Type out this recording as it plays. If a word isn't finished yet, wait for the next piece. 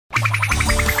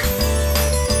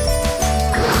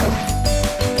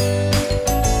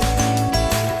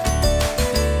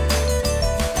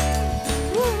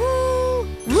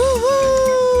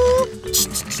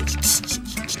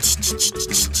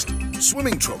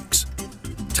trunks,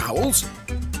 towels,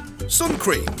 sun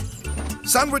cream,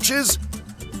 sandwiches,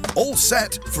 all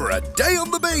set for a day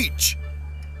on the beach.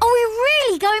 Are we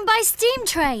really going by steam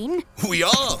train? We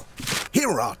are. Here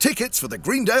are our tickets for the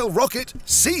Greendale Rocket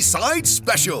Seaside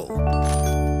Special.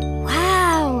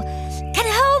 Wow. Can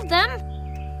I hold them?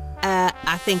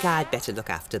 I think I'd better look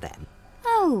after them.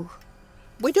 Oh.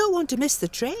 We don't want to miss the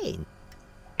train.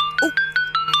 Oh.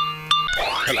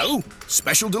 Hello,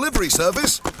 Special Delivery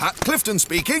Service. Pat Clifton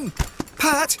speaking.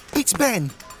 Pat, it's Ben.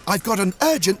 I've got an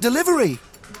urgent delivery.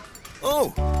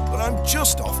 Oh, but I'm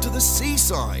just off to the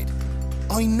seaside.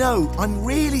 I know. I'm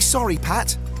really sorry,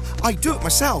 Pat. I do it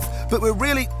myself, but we're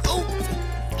really...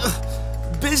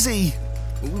 busy.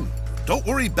 Ooh, don't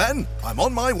worry, Ben. I'm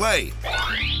on my way.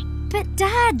 But,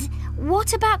 Dad,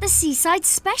 what about the Seaside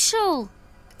Special?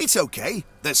 It's okay.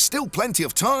 There's still plenty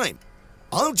of time.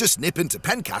 I'll just nip into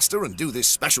Pencaster and do this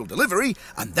special delivery,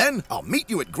 and then I'll meet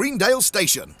you at Greendale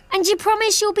Station. And you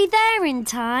promise you'll be there in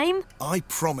time? I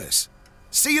promise.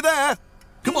 See you there.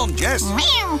 Come on, Jess.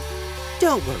 Meow.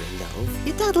 Don't worry, love.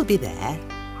 Your dad'll be there.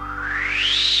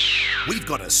 We've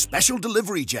got a special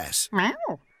delivery, Jess.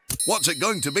 Meow. What's it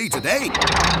going to be today?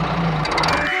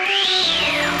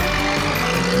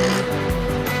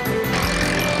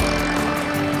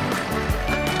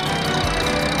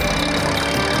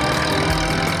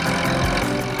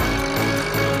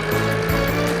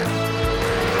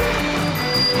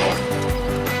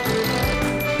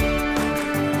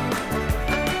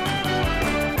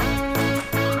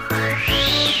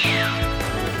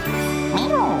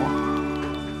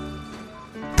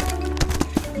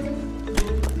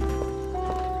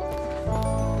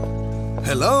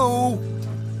 Hello?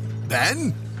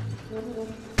 Ben?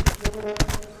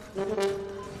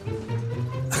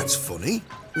 That's funny.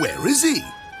 Where is he?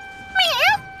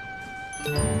 Meow.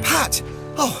 Pat!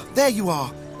 Oh, there you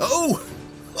are. Oh!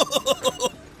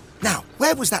 Now,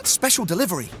 where was that special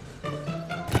delivery?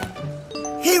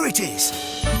 Here it is.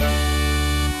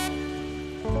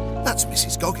 That's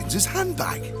Mrs. Goggins's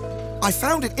handbag. I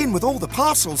found it in with all the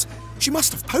parcels. She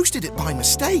must have posted it by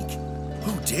mistake.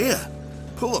 Oh dear.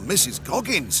 Poor Mrs.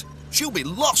 Goggins. She'll be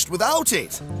lost without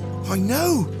it. I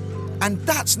know. And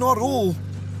that's not all.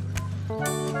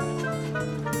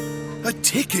 A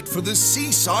ticket for the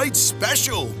Seaside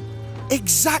Special.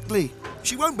 Exactly.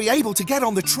 She won't be able to get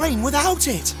on the train without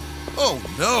it. Oh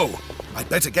no. I'd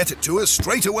better get it to her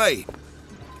straight away.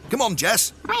 Come on,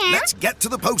 Jess. Let's get to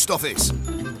the post office.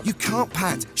 You can't,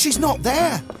 Pat. She's not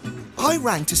there. I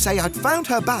rang to say I'd found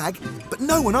her bag, but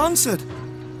no one answered.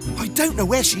 I don't know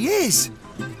where she is.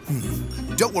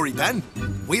 Don't worry, Ben.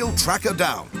 We'll track her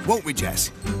down, won't we,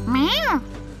 Jess? Meow.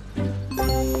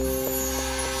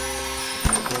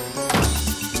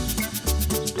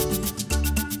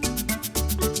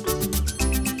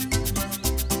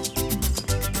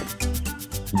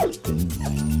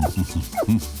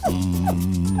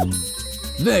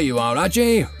 There you are,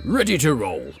 Ajay. Ready to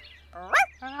roll.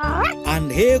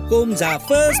 And here comes our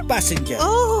first passenger.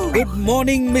 Oh! Good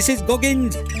morning, Mrs.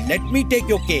 Goggins. Let me take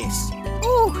your case.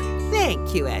 Oh,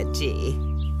 thank you, Ajay.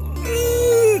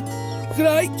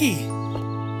 Crikey!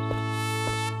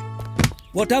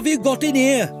 What have you got in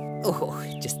here? Oh,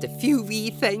 just a few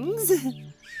wee things.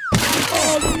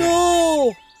 Oh,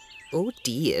 no! Oh,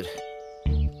 dear.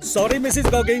 Sorry, Mrs.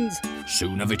 Goggins.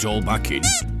 Soon have it all back in.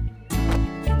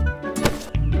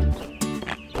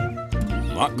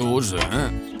 That goes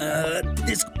there.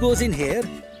 This goes in here.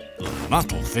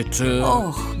 That'll fit,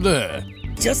 there.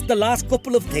 Just the last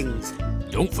couple of things.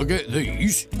 Don't forget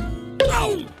these.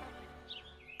 Ow!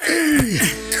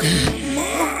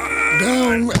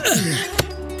 Down.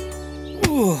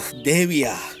 Oh, there we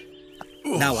are.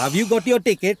 Now, have you got your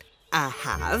ticket? I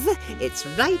have. It's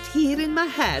right here in my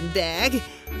handbag.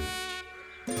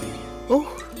 Oh,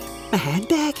 my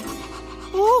handbag.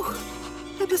 Oh,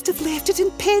 I must have left it in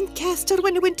Pencaster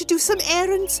when I went to do some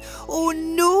errands. Oh,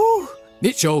 no.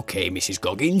 It's OK, Mrs.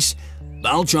 Goggins.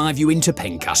 I'll drive you into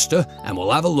Pencaster and we'll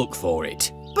have a look for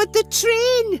it. But the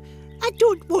train! I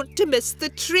don't want to miss the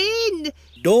train.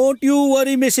 Don't you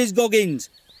worry, Mrs.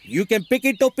 Goggins. You can pick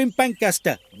it up in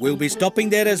Pencaster. We'll be stopping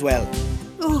there as well.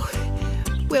 Oh,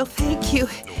 well, thank you.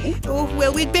 Oh,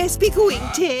 well, we'd best be going,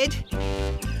 Ted.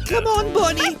 Come on,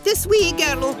 Bonnie, this way,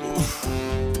 girl.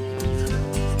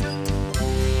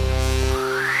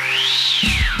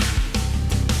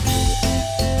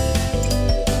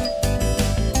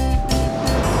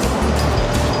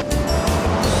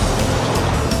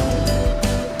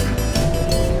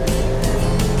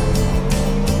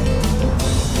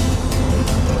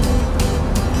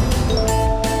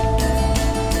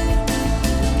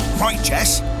 Right,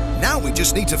 Jess. Now we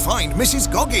just need to find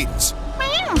Mrs. Goggins.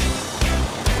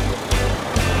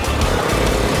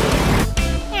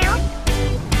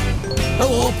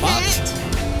 Hello,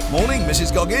 Pat. Morning,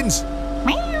 Mrs. Goggins.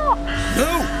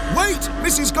 No, wait,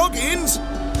 Mrs. Goggins.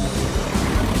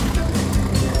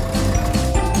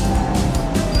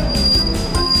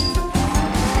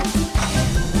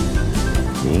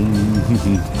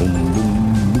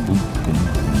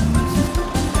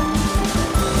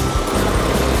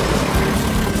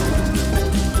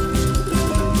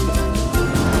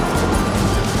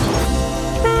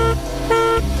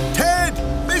 Ted!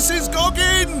 Mrs.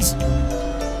 Goggins!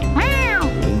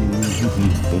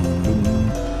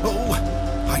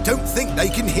 Oh, I don't think they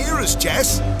can hear us,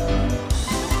 Jess.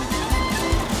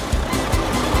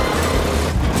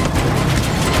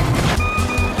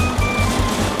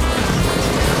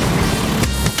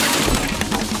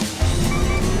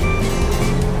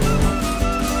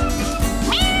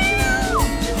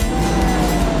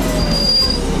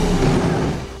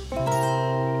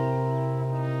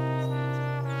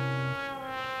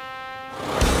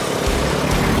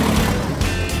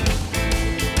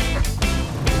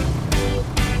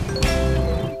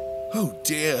 Oh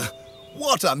dear,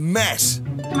 what a mess!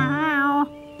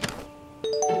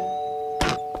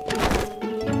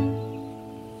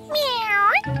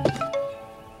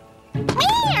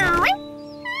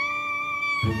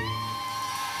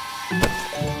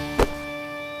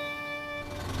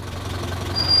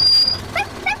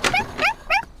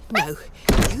 Now,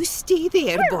 you stay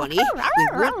there, Bonnie. We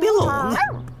won't be long.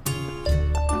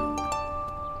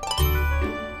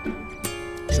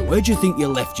 So where do you think you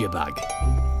left your bag?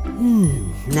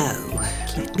 Now,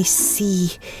 let me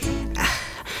see.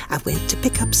 I went to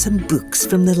pick up some books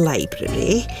from the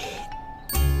library.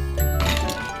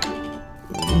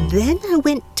 Then I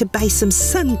went to buy some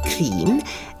sun cream.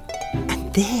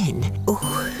 And then, oh,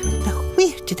 now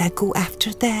where did I go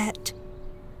after that?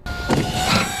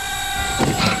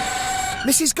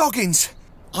 Mrs. Goggins,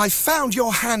 I found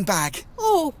your handbag.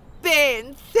 Oh,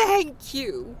 Ben, thank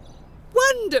you.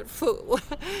 Wonderful.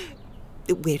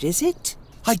 Where is it?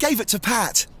 I gave it to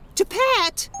Pat. To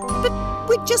Pat? But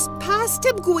we just passed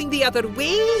him going the other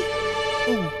way.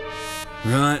 Oh.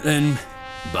 Right then,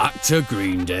 back to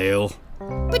Greendale.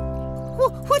 But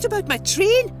what about my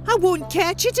train? I won't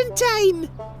catch it in time.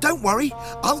 Don't worry,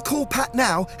 I'll call Pat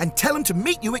now and tell him to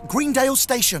meet you at Greendale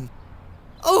Station.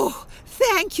 Oh,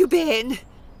 thank you, Ben.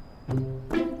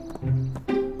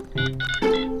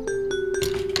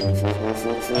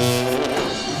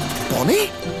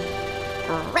 Bonnie?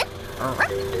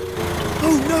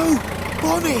 Oh no,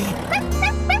 Bonnie!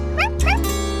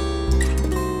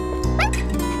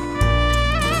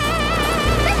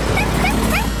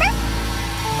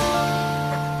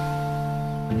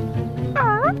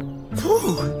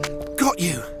 Ooh, got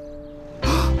you.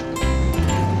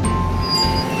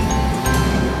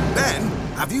 Ben,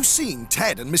 have you seen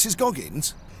Ted and Mrs.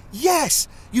 Goggins? Yes,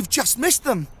 you've just missed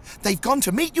them. They've gone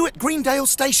to meet you at Greendale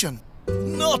Station.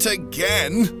 Not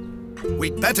again.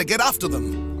 We'd better get after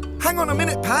them. Hang on a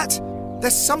minute, Pat.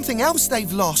 There's something else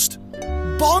they've lost.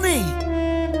 Bonnie!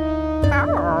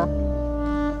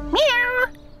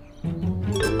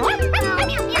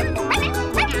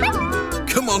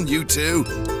 Come on, you two.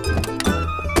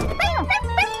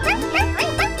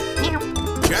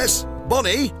 Jess,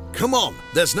 Bonnie, come on.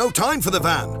 There's no time for the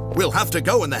van. We'll have to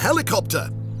go in the helicopter.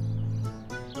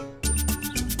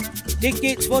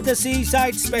 Tickets for the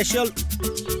Seaside Special.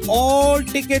 All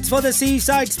tickets for the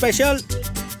Seaside Special.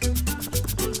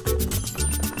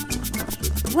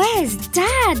 Where's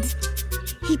Dad?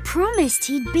 He promised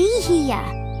he'd be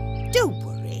here. Don't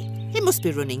worry. He must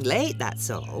be running late, that's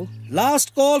all.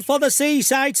 Last call for the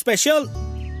Seaside Special.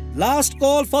 Last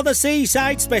call for the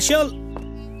Seaside Special.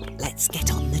 Let's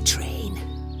get on the train.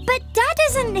 But Dad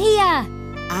isn't here.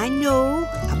 I know.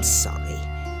 I'm sorry.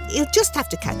 He'll just have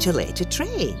to catch a later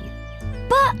train.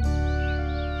 But...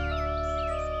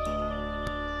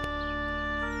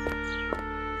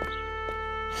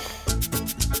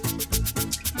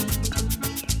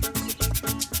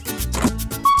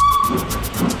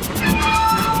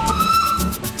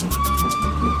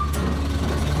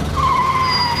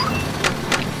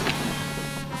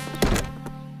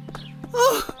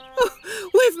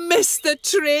 We've missed the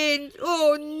train.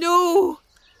 Oh, no.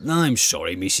 I'm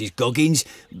sorry, Mrs. Goggins.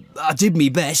 I did me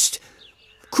best.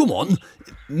 Come on,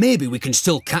 maybe we can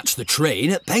still catch the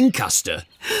train at Pencaster.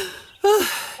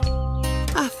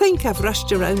 I think I've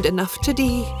rushed around enough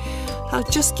today. I'll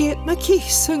just get my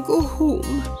case and go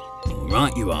home.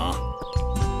 Right you are.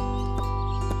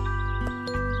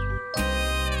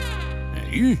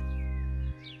 Hey?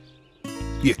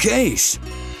 Your case?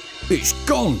 It's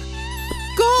gone.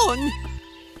 Gone?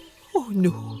 Oh,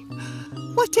 no.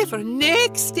 Whatever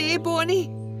next, eh, Bonnie?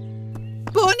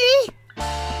 Bonnie?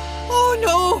 Oh,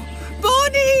 no. Bonnie!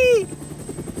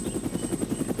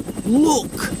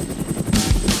 Look!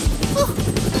 Oh,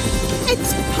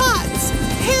 it's Pat's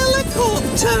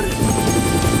helicopter!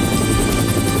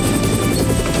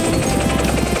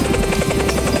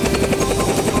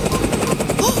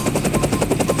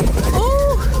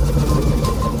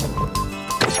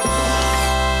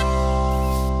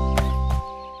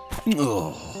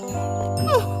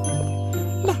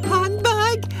 My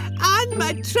handbag and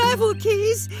my travel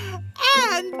case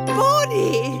and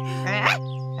Bonnie.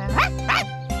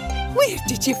 Where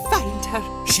did you find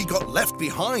her? She got left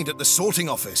behind at the sorting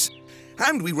office.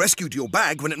 And we rescued your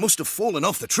bag when it must have fallen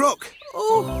off the truck.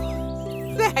 Oh,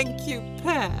 thank you,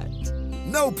 Pat.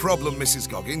 No problem, Mrs.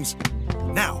 Goggins.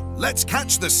 Now, let's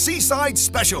catch the Seaside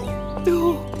Special.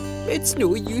 No, it's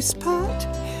no use, Pat.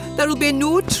 There'll be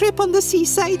no trip on the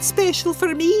Seaside Special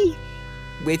for me.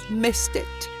 We've missed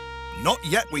it. Not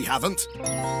yet, we haven't.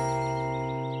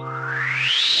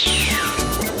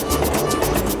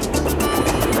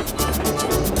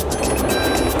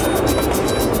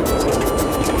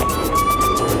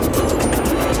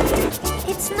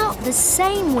 It's not the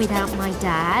same without my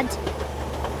dad.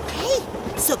 Hey,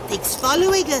 something's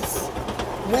following us.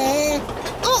 Where?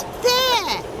 Up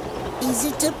there! Is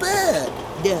it a bird?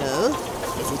 No.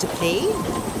 Is it a plane?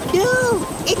 No,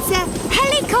 it's a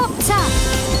Helicopter!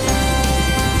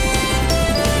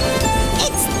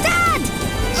 It's Dad!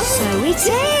 So it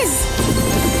is!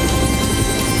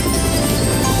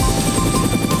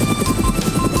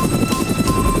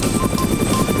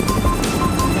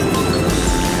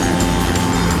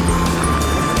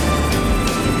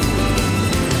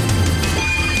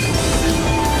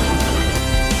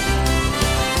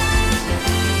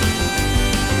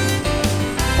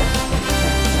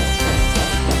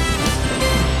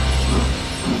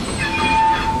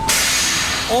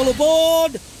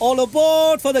 All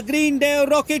aboard for the Greendale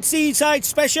Rocket Seaside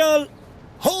Special.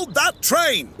 Hold that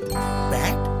train!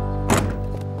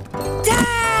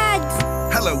 Dad!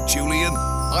 Hello, Julian.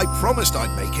 I promised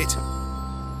I'd make it.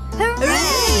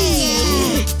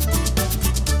 Hooray!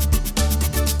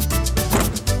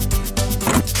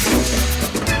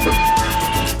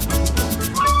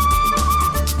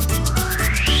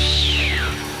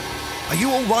 Are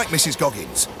you all right, Mrs.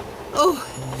 Goggins? Oh,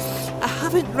 I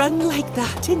haven't run like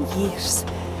that in years.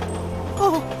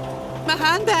 Oh, my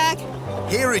handbag.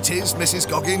 Here it is, Mrs.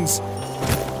 Goggins.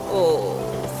 Oh,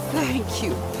 thank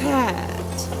you,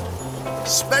 Pat.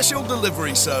 Special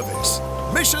delivery service.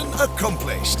 Mission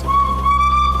accomplished.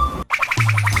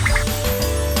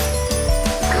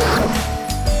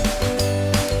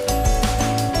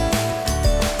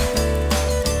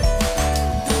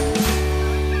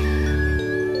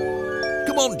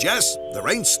 Come on, Jess. The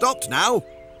rain's stopped now.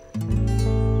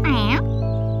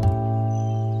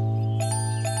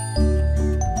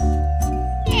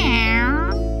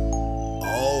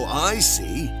 Oh, I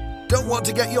see. Don't want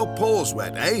to get your paws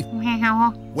wet, eh?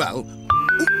 Well...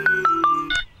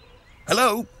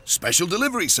 Hello, special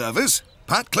delivery service.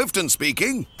 Pat Clifton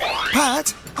speaking.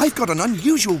 Pat, I've got an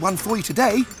unusual one for you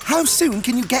today. How soon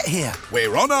can you get here?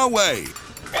 We're on our way.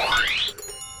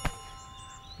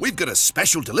 We've got a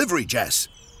special delivery, Jess.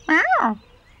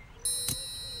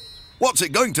 What's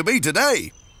it going to be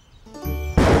today?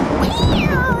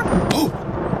 Oh.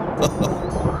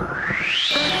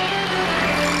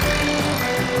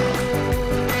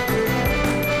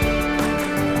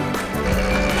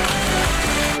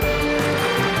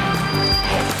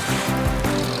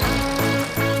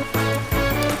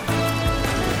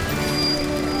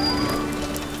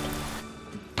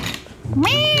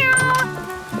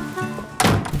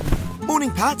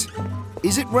 Morning, Pat.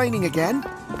 Is it raining again?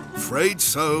 Afraid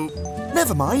so.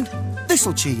 Never mind.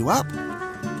 This'll cheer you up.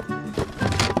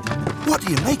 What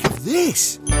do you make of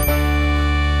this?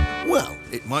 Well,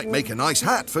 it might make a nice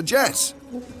hat for Jess.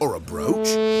 Or a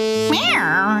brooch.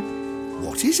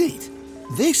 What is it?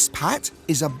 This, Pat,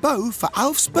 is a bow for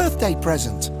Alf's birthday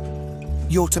present.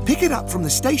 You're to pick it up from the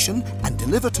station and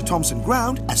deliver to Thompson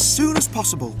Ground as soon as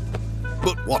possible.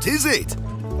 But what is it?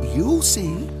 You'll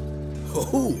see.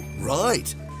 Oh,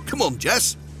 right. Come on,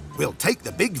 Jess. We'll take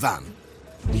the big van.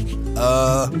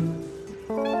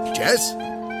 Jess?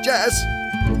 Jess?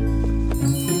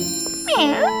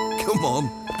 Come on.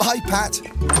 Bye, Pat.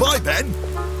 Bye, Ben.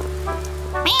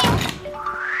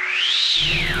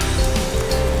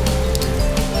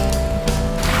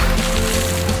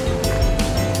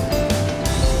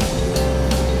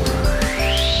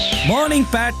 Morning,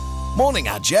 Pat. Morning,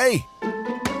 Ajay.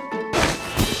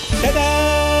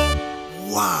 Ta-da!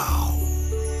 Wow.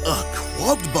 A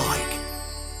quad bike.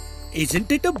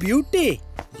 Isn't it a beauty?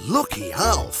 Lucky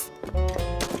Alf.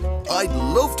 I'd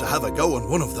love to have a go on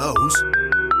one of those.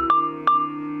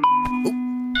 Oh,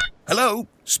 Hello,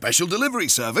 special delivery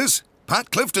service.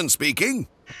 Pat Clifton speaking.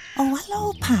 Oh,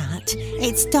 hello, Pat.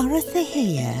 It's Dorothy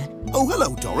here. Oh,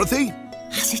 hello, Dorothy.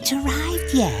 Has it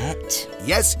arrived yet?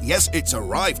 Yes, it's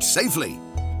arrived safely.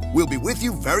 We'll be with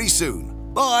you very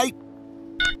soon. Bye.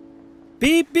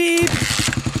 Beep, beep.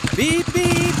 Beep,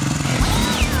 beep.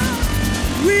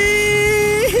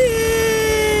 Whee!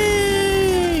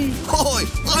 Oi,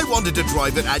 I wanted to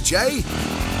drive it, Ajay.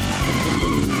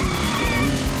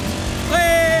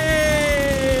 Hey!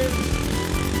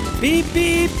 Beep,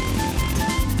 beep.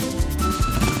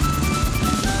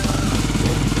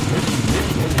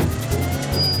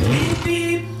 Beep,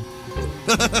 beep.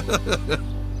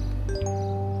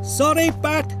 Sorry,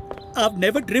 Pat. I've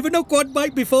never driven a quad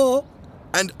bike before.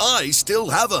 And I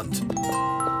still haven't.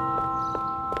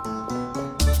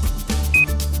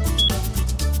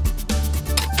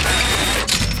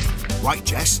 Right,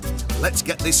 Jess, let's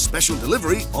get this special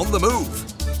delivery on the move.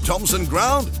 Thompson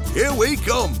Ground, here we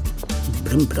come.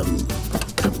 Brum, brum.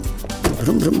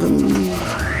 Brum, brum, brum.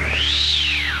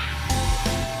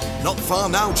 Not far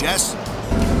now, Jess.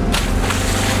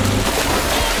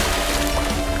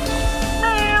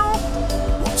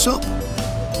 What's up?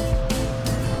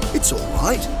 It's all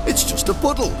right. It's just a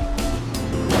puddle.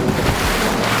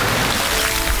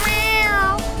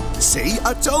 See,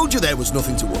 I told you there was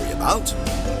nothing to worry about.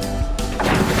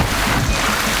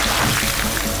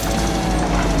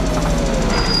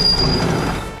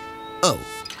 Oh.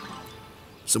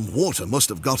 Some water must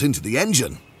have got into the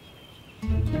engine.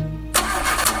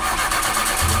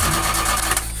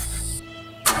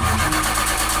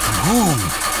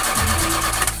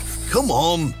 Come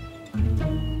on.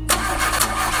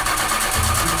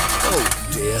 Oh,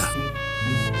 dear.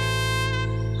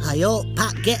 I hope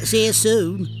Pat gets here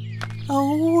soon.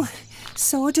 Oh,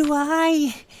 so do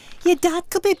I. Your dad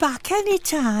could be back any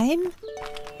time.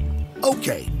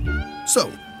 OK,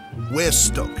 so we're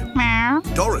stuck.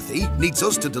 Dorothy needs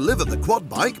us to deliver the quad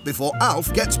bike before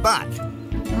Alf gets back.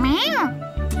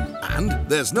 And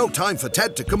there's no time for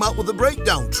Ted to come out with the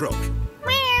breakdown truck.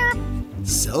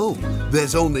 So,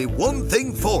 there's only one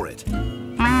thing for it.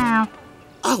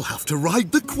 I'll have to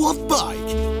ride the quad bike.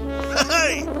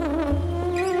 Hey!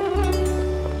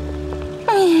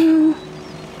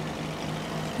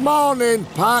 Morning,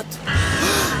 Pat.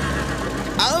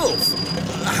 Alf!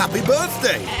 Happy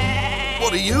birthday!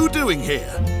 What are you doing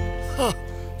here?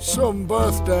 Some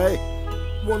birthday.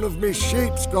 One of me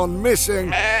sheep's gone missing.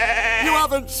 You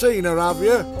haven't seen her, have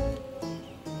you?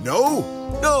 No.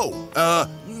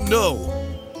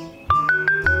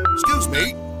 Excuse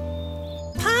me.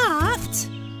 Pat,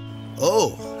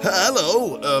 Oh,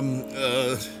 hello.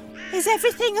 is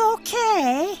everything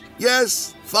okay?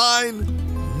 Yes, fine.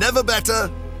 Never better.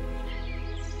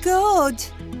 Good.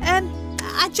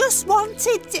 I just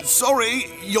wanted to... Sorry,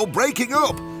 you're breaking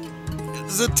up.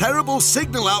 There's a terrible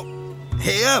signal out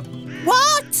here.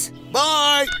 What?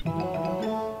 Bye.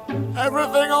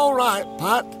 Everything all right,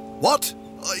 Pat? What?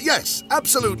 Yes,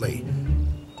 absolutely.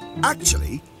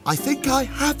 Actually, I think I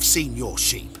have seen your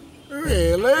sheep.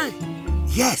 Really?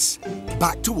 Yes,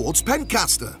 back towards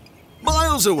Pencaster.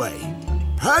 Miles away.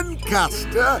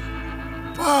 Pencaster?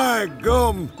 By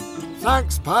gum.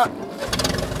 Thanks, Pat.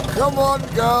 Come on,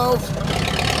 girls.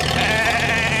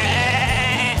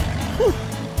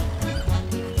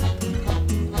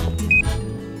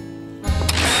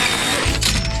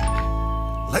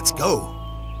 Let's go.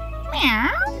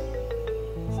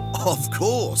 Of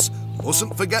course.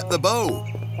 Mustn't forget the bow.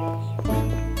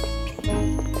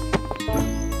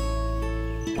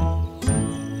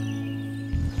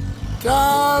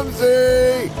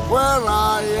 Tansy! Where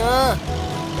are you?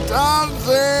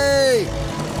 Tansy!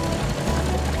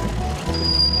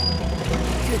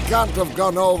 She can't have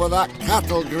gone over that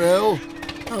cattle grill.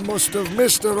 I must have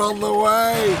missed her on the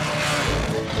way.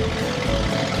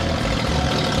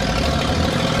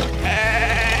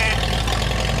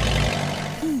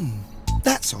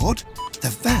 That's odd. The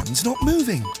van's not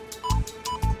moving.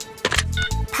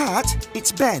 Pat,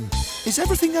 it's Ben. Is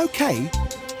everything okay?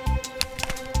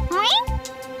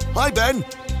 Hi, Ben.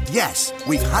 Yes,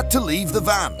 we've had to leave the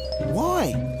van.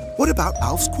 Why? What about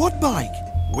Alf's quad bike?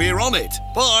 We're on it.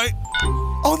 Bye.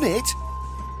 On it?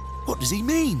 What does he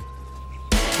mean?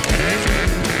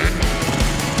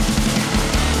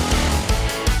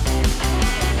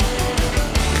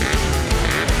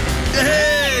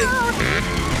 Hey!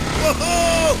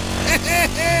 Whoa!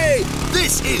 Hey!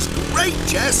 This is great,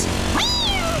 Jess.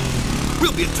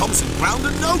 We'll be at Thompson Ground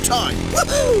in no time.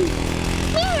 Woohoo!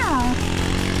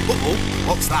 Uh-oh,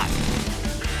 what's that?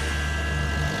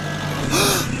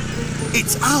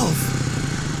 It's Alf.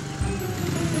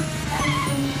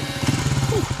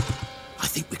 I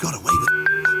think we got away with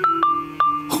it.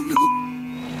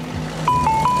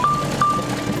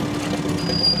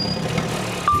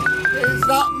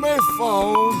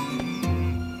 phone.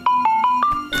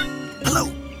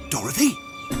 Hello, Dorothy.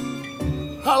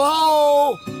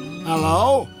 Hello?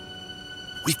 Hello?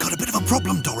 We've got a bit of a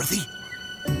problem, Dorothy.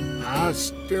 Ah,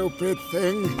 stupid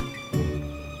thing.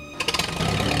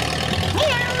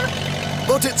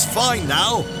 But it's fine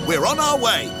now. We're on our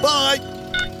way. Bye.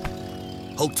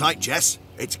 Hold tight, Jess.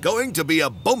 It's going to be a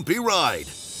bumpy ride.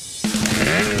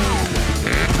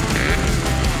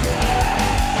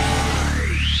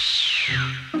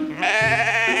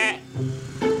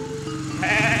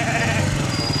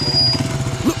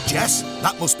 Look, Jess,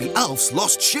 that must be Alf's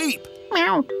lost sheep.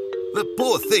 Meow. The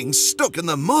poor thing's stuck in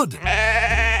the mud.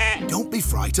 Don't be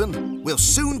frightened. We'll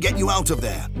soon get you out of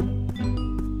there.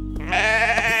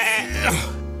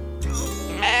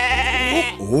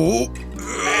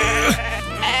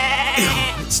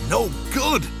 It's no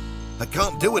good. I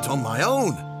can't do it on my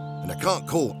own. And I can't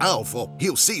call Alf or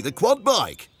he'll see the quad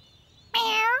bike.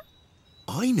 Meow.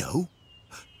 I know.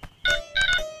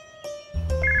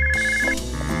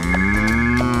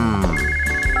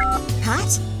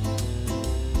 Pat?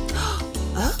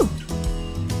 Oh.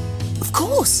 Of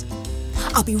course.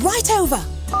 I'll be right over.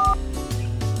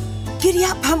 Giddy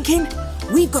up, Pumpkin.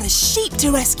 We've got a sheep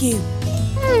to rescue.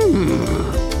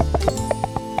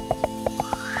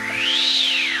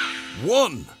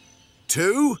 1,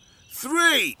 2,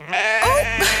 3.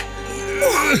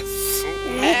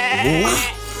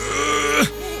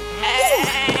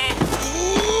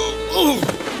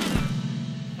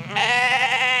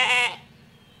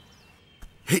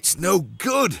 It's no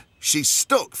good. She's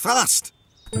stuck fast.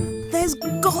 There's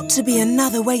got to be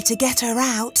another way to get her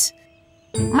out.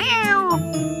 Meow.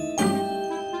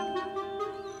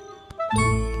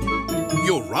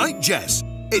 You're right, Jess.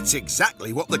 It's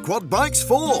exactly what the quad bike's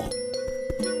for.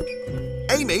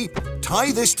 Amy,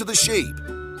 tie this to the sheep.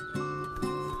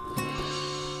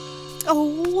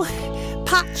 Oh,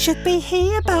 Pat should be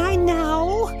here by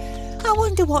now. I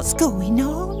wonder what's going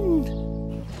on.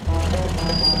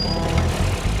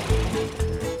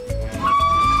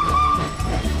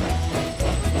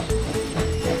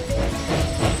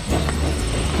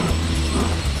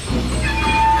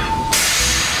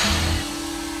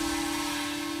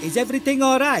 Is everything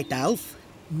all right, Alf?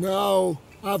 No,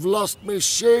 I've lost my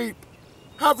sheep.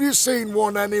 Have you seen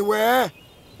one anywhere?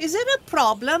 Is it a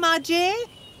problem, Ajay?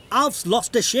 Alf's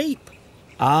lost a sheep.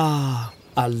 Ah,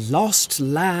 a lost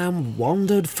lamb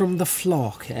wandered from the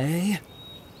flock, eh?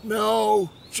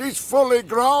 No, she's fully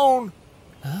grown.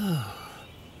 Oh.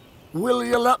 Will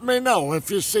you let me know if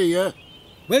you see her?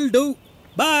 Will do.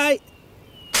 Bye.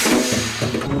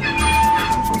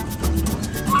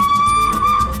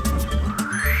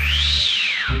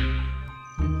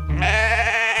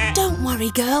 Don't worry,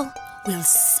 girl. We'll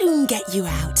soon get you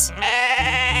out.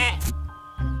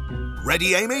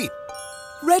 Ready, Amy?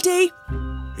 Ready?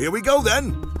 Here we go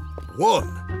then.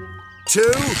 1, 2,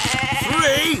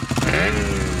 3.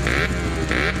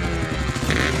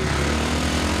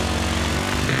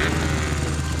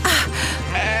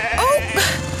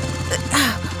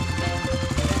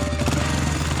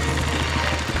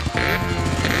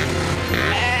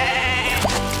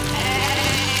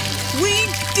 We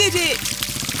did it!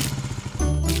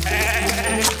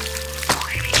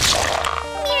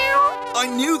 I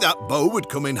knew that bow would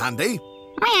come in handy.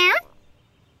 Meow.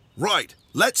 Right,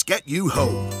 let's get you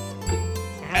home.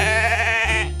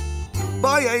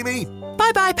 Bye, Amy.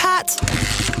 Bye-bye, Pat.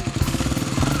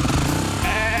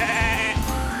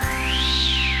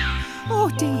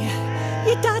 Oh dear,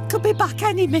 your dad could be back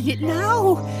any minute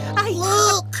now.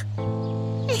 Look!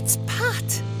 It's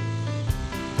Pat.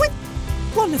 With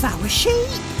one of our sheep.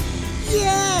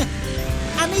 Yeah!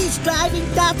 And he's driving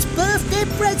Dad's birthday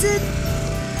present!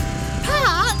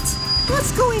 Pat,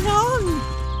 what's going on?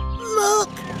 Look!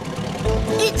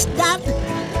 It's Dad!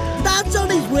 Dad's on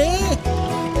his way!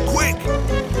 Quick!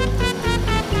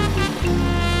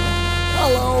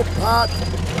 Hello, Pat.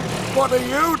 What are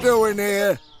you doing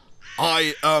here?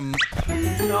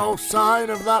 No sign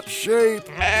of that sheep.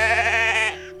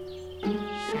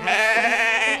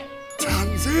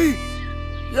 Tansy?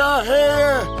 You're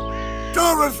here!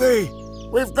 Dorothy!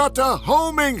 We've got a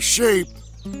homing sheep!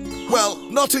 Well,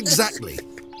 not exactly.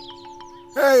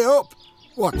 Hey up!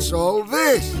 What's all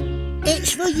this?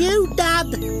 It's for you, Dad!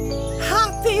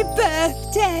 Happy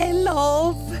birthday,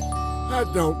 love. I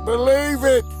don't believe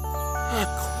it! A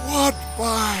quad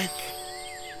bike!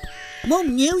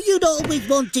 Mum knew you'd always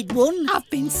wanted one. I've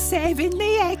been saving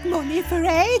the egg money for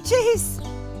ages.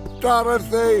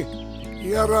 Dorothy,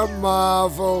 you're a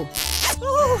marvel.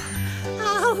 Oh,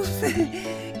 Alf,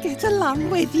 get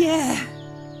along with you.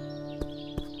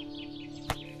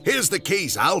 Here's the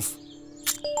keys, Alf.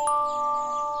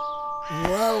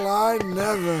 Well, I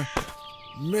never.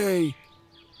 Me.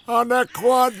 On a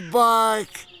quad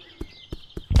bike.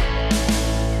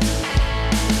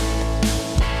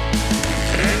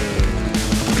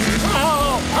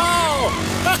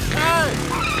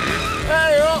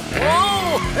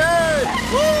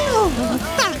 Oh,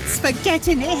 thanks for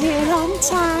getting it here on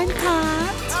time,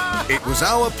 Pat. It was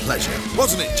our pleasure,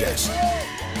 wasn't it, Jess?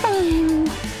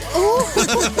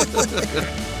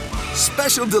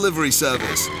 Special delivery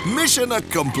service. Mission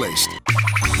accomplished.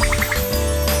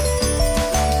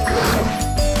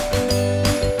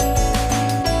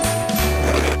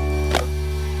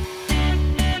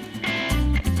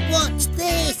 What's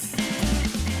this?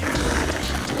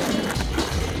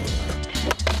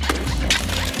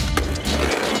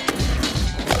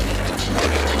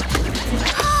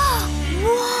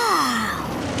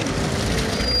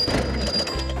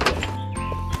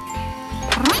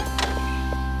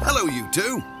 Hello, you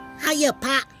two. Hiya,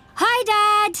 Pat. Hi,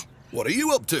 Dad. What are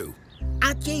you up to?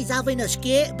 Adjie's having a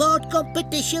skateboard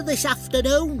competition this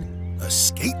afternoon. A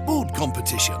skateboard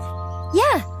competition?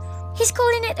 Yeah, he's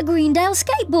calling it the Greendale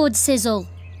Skateboard Sizzle.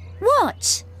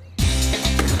 Watch.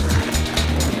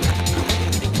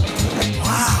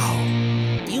 Wow.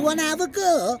 Do you want to have a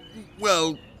go?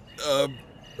 Well,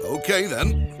 okay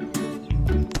then.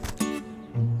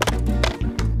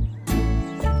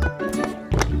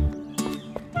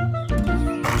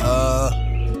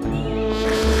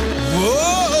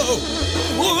 Whoa!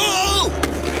 Whoa!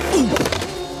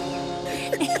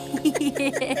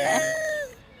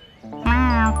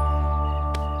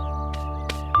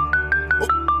 Oh,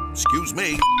 excuse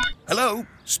me. Hello,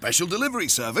 special delivery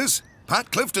service.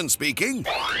 Pat Clifton speaking.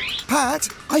 Pat,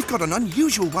 I've got an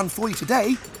unusual one for you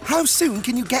today. How soon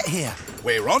can you get here?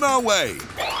 We're on our way.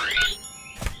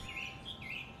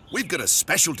 We've got a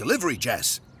special delivery,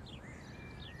 Jess.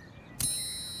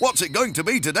 What's it going to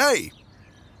be today?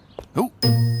 Oh.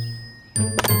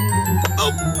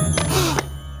 Oh.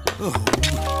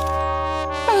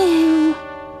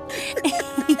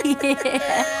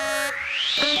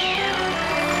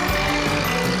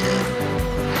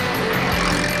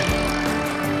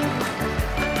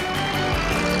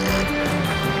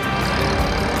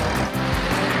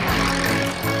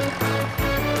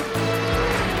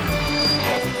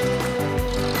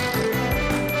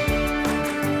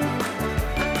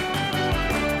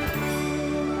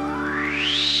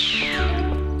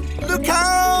 Look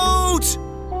out!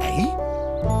 Eh?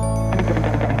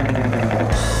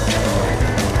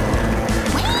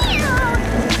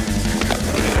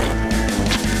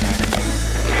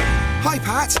 Hi,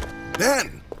 Pat.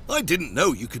 Ben, I didn't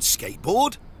know you could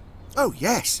skateboard. Oh,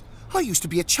 yes. I used to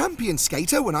be a champion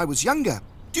skater when I was younger.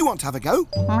 Do you want to have a go?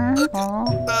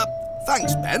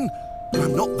 Thanks, Ben, but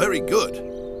I'm not very good.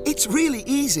 It's really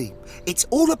easy. It's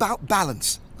all about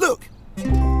balance. Look.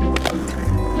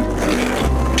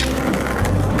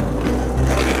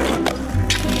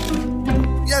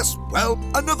 Yes, well,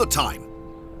 another time.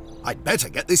 I'd better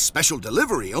get this special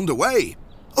delivery underway.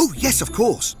 Oh, yes, of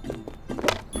course.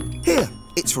 Here,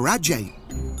 it's for Ajay.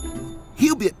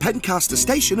 He'll be at Pencaster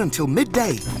Station until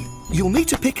midday. You'll need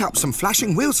to pick up some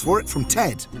flashing wheels for it from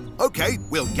Ted. OK,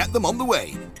 we'll get them on the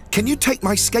way. Can you take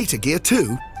my skater gear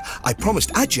too? I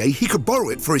promised Ajay he could borrow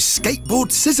it for his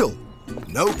skateboard sizzle.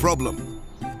 No problem.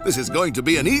 This is going to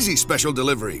be an easy special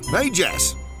delivery. Hey,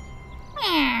 Jess?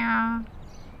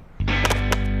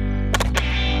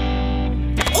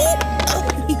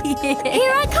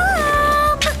 Here I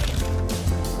come!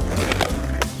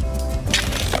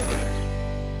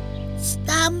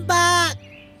 Stand back.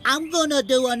 I'm gonna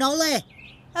do an ollie.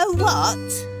 A what?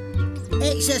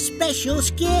 It's a special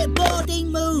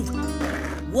skateboarding move.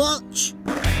 Watch.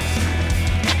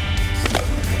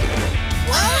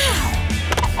 Wow!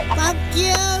 Thank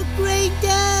you,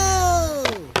 Greendale!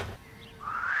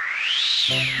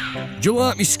 Do you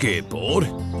like me skateboard?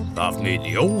 I've made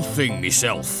the whole thing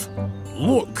myself.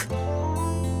 Look.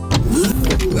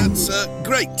 That's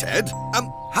great, Ted.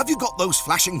 Have you got those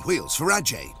flashing wheels for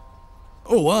Ajay?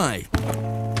 Oh, aye.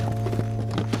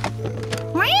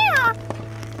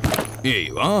 Here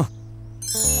you are.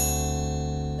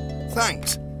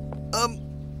 Thanks.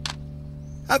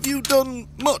 Have you done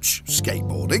much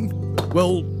skateboarding?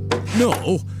 Well,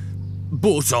 no,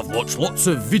 but I've watched lots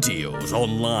of videos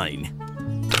online.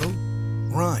 Oh,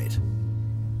 right.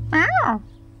 Yeah!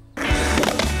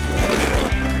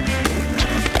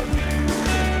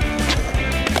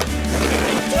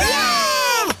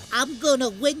 I'm gonna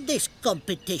win this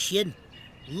competition.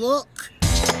 Look.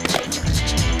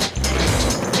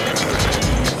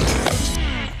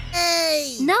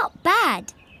 Hey! Not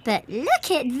bad, but look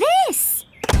at this.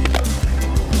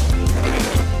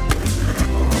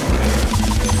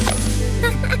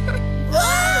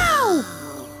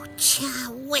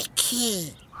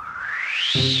 wicked.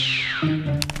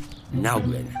 Now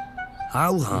then,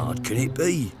 how hard can it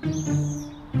be?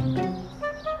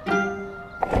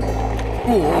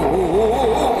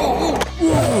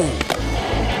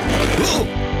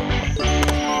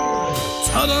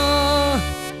 Ta-da!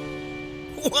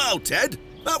 Wow, Ted,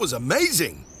 that was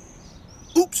amazing.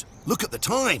 Oops, look at the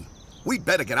time. We'd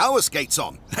better get our skates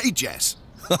on. Hey, Jess.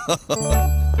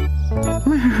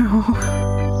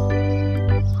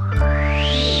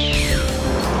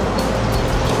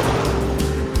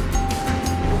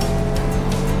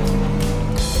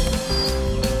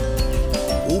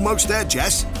 Almost there,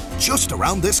 Jess. Just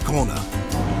around this corner.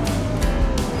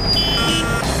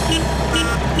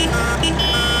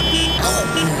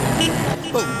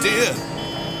 Oh dear.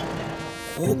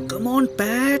 Oh, come on,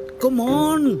 Pat, come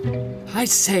on. I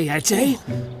say, AJ,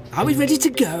 are we ready to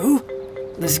go?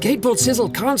 The skateboard sizzle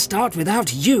can't start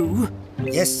without you.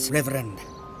 Yes, Reverend.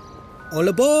 All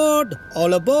aboard,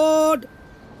 all aboard.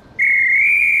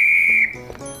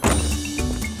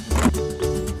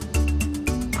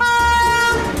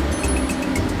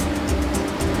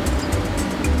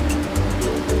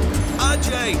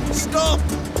 Ajay, stop!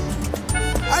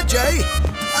 Ajay!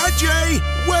 Ajay,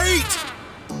 wait!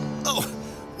 Oh,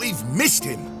 we've missed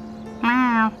him.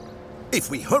 If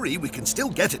we hurry, we can still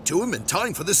get it to him in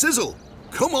time for the sizzle.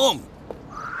 Come on!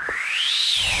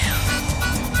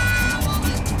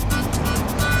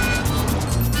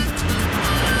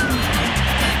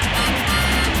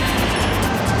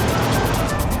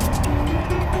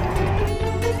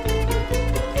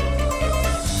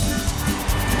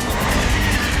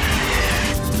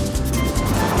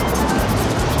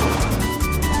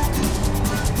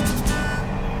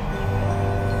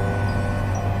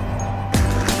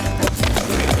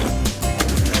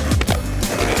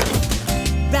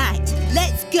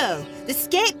 The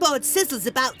skateboard sizzle's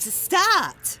about to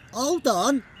start. Hold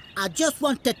on. I just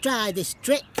want to try this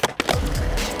trick.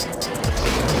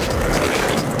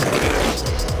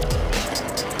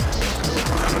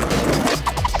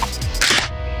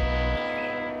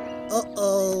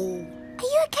 Uh-oh. Are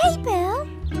you okay, Bill?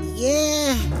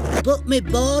 Yeah, but my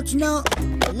board's not.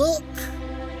 Look.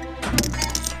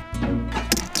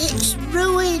 It's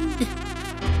ruined.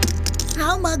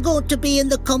 How am I going to be in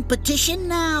the competition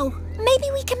now?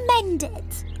 Maybe we can mend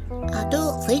it. I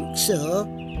don't think so.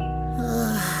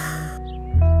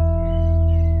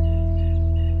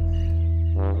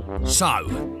 So,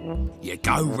 you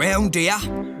go round here,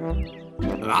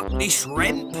 up this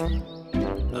ramp,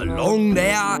 along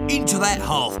there, into that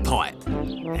half pipe,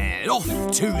 and off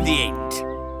to the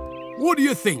end. What do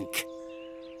you think?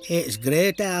 It's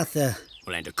great, Arthur.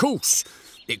 Well, and of course,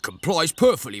 it complies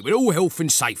perfectly with all health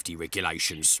and safety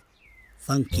regulations.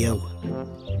 Thank you.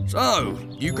 So,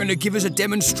 you going to give us a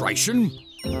demonstration?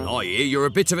 I hear you're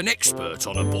a bit of an expert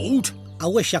on a board. I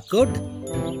wish I could.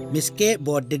 My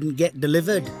skateboard didn't get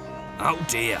delivered. Oh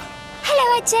dear.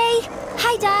 Hello, Ajay.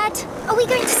 Hi, Dad. Are we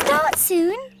going to start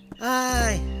soon?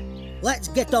 Aye. Let's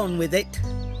get on with it.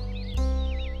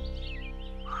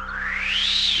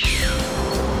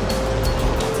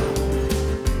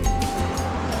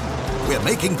 We're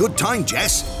making good time,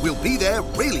 Jess. We'll be there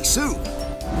really soon.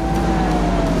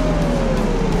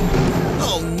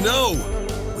 Oh no!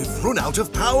 We've run out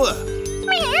of power.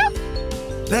 Meow.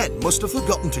 Ben must have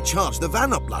forgotten to charge the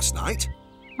van up last night.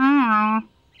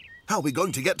 How are we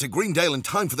going to get to Greendale in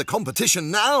time for the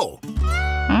competition now?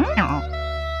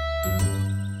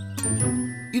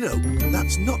 You know,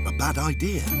 that's not a bad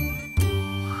idea.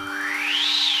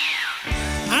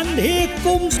 And here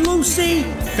comes Lucy,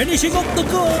 finishing up the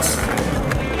course.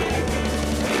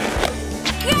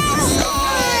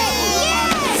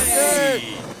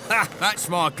 Ha! That's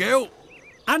my girl.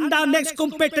 And our next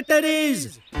competitor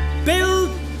is Bill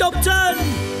Dobson.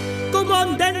 Come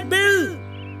on then, Bill.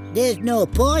 There's no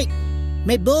point.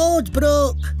 My board's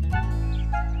broke.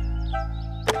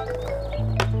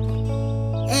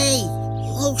 Hey,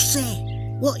 Lucy,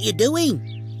 what you doing?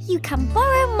 You can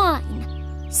borrow mine.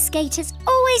 Skaters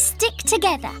always stick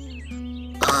together.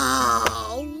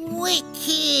 Oh,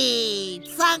 wicked!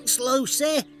 Thanks,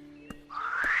 Lucy.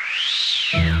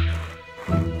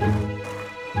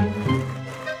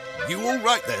 You all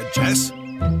right there, Jess?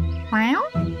 Meow.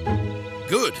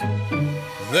 Good.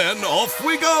 Then off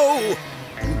we go.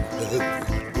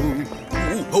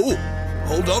 Oh,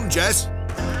 hold on, Jess.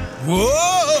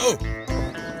 Whoa!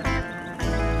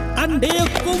 And here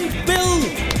comes Bill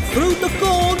through the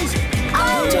cones.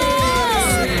 Oh,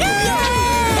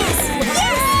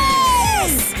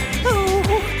 Yes! Oh,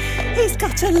 he's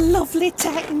got a lovely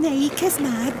technique, as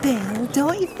my Bill,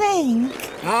 don't you think?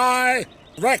 I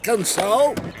reckon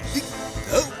so.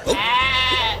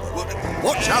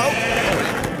 Watch out!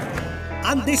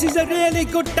 And this is a really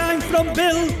good time from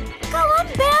Bill. Go on,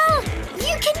 Bill.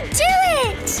 You can do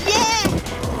it. Yeah!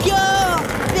 Go,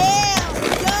 Bill!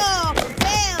 Go,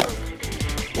 Bill!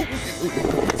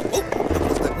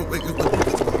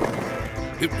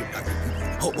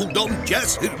 Hold on,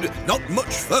 Jess. Not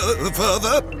much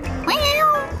further.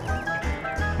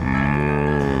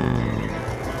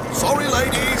 Sorry,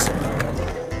 ladies.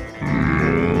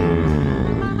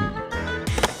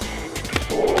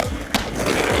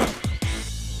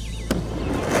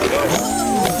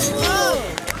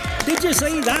 Did you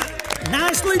see that?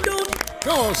 Nicely done.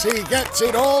 Course he gets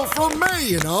it all from me,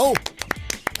 you know.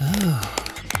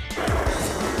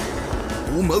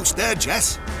 Almost there,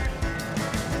 Jess.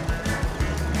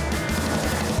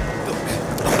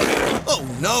 Oh,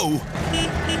 no.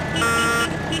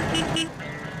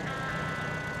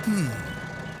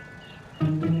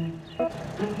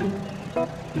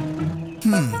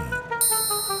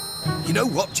 You know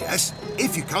what, Jess?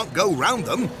 If you can't go round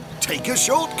them, take a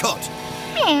shortcut.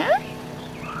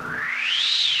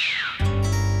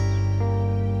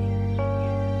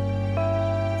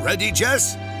 Ready,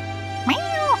 Jess?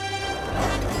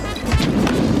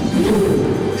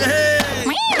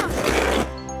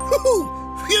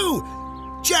 Phew!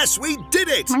 Jess, we did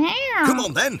it! Come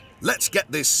on then, let's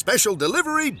get this special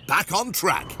delivery back on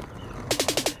track.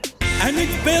 And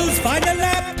it's Bill's final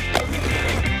lap.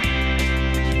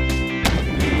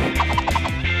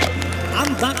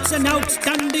 And that's an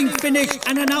outstanding finish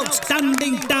and an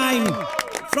outstanding time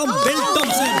from Bill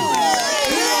Thompson.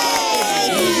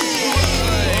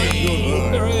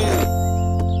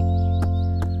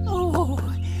 Oh,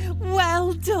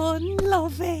 well done,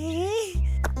 lovey.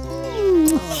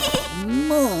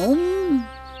 Mum?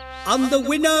 And the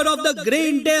winner of the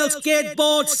Greendale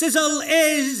skateboard sizzle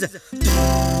is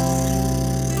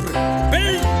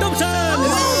Bill Thompson.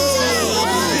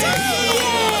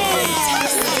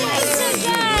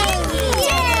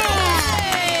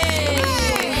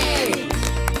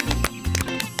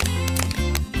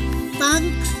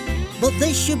 Thanks, but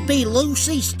this should be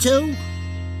Lucy's too.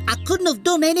 I couldn't have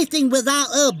done anything without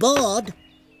her board.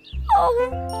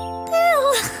 Oh,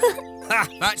 Bill. Ha!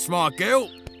 That's my girl.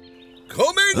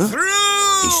 Coming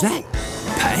through! Is that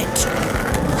Pat?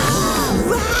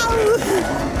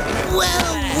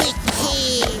 Well,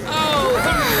 Wiki! Oh,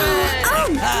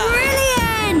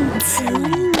 brilliant!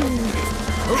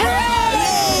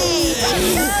 Hooray!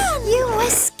 You were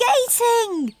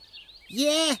skating!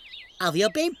 Yeah, have you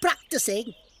been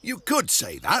practicing? You could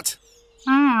say that.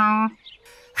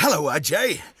 Hello,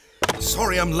 Ajay.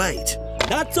 Sorry I'm late.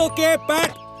 That's okay,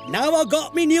 Pat. Now I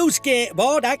got me new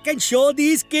skateboard, I can show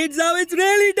these kids how it's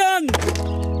really done.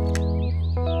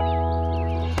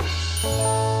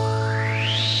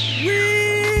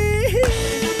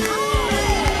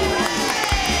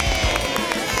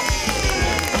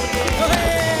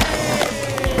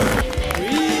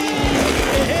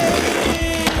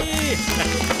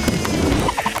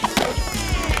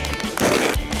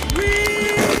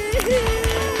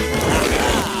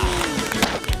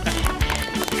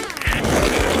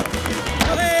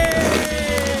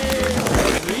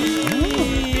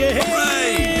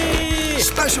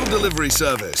 Special delivery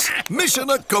service. Mission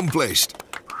accomplished.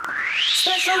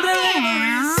 Special delivery!